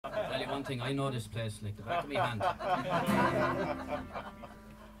one thing, I know this place like the back of my hand.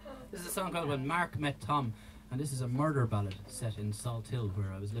 This is a song called When Mark Met Tom, and this is a murder ballad set in Salt Hill,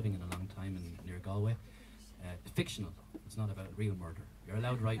 where I was living in a long time near Galway. Fictional, it's not about real murder. You're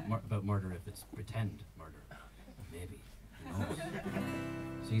allowed to write about murder if it's pretend murder. Maybe, who knows.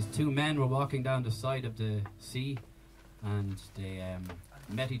 So these two men were walking down the side of the sea, and they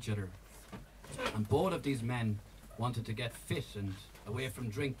met each other. And both of these men wanted to get fit and away from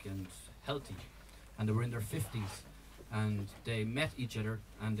drink and healthy, and they were in their 50s, and they met each other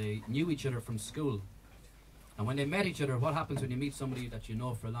and they knew each other from school. And when they met each other, what happens when you meet somebody that you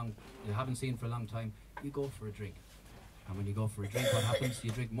know you haven't seen for a long time? You go for a drink. And when you go for a drink, what happens? You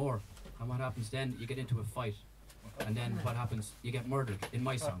drink more. And what happens then? You get into a fight. And then what happens? You get murdered in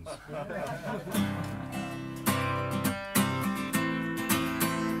my songs.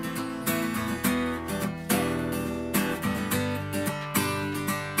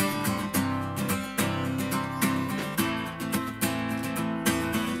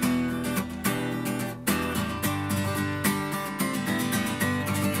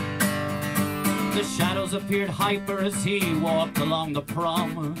 The shadows appeared hyper as he walked along the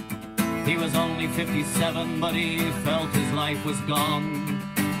prom. He was only 57, but he felt his life was gone.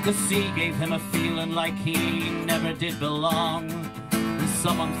 The sea gave him a feeling like he never did belong. And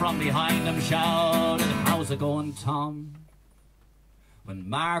someone from behind him shouted, "How's it going, Tom?" When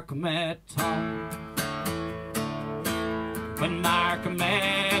Mark met Tom, when Mark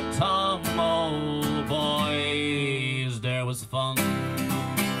met Tom, oh boys, there was fun.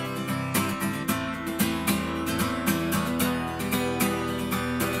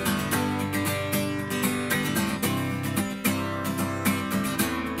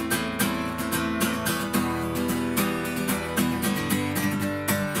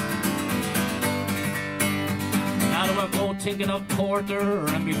 Thinking of porter,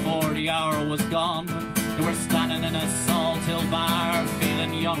 and before the hour was gone, they were standing in a Salt Hill bar,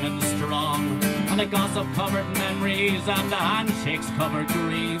 feeling young and strong. And the gossip covered memories, and the handshakes covered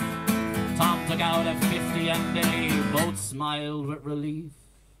grief. Tom took out a 50, and they both smiled with relief.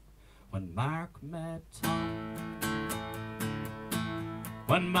 When Mark met Tom,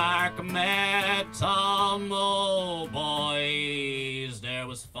 when Mark met Tom, oh boys, there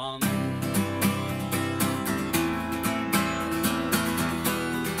was fun.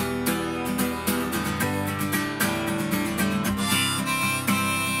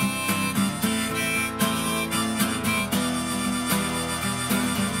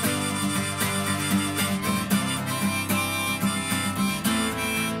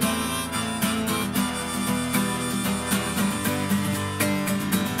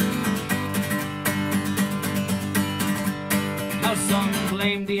 Some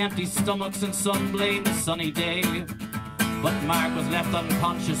blamed the empty stomachs and some blamed the sunny day, but Mark was left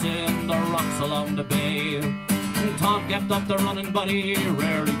unconscious in the rocks along the bay. And Tom kept up the running, but he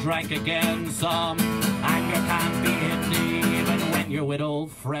rarely drank again. Some anger can't be hidden even when you're with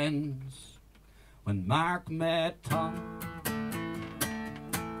old friends. When Mark met Tom,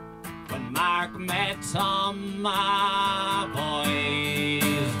 when Mark met Tom, my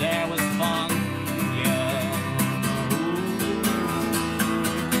boys, there was fun.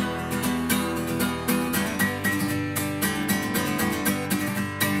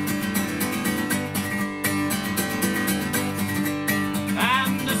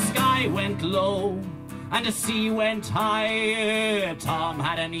 Went low and the sea went high. Tom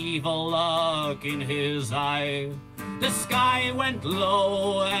had an evil look in his eye. The sky went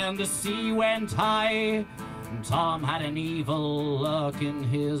low and the sea went high. And Tom had an evil look in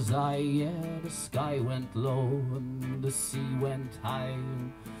his eye. Yeah, the sky went low and the sea went high.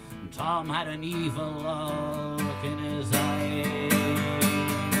 And Tom had an evil look in his eye.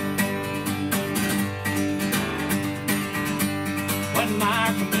 When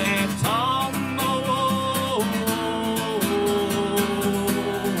Mark met Tom, oh,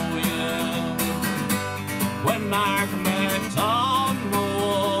 yeah. When Mark met Tom,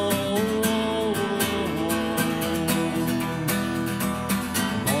 oh,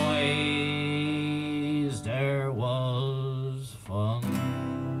 boys, there was fun.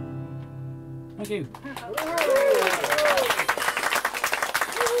 Thank you.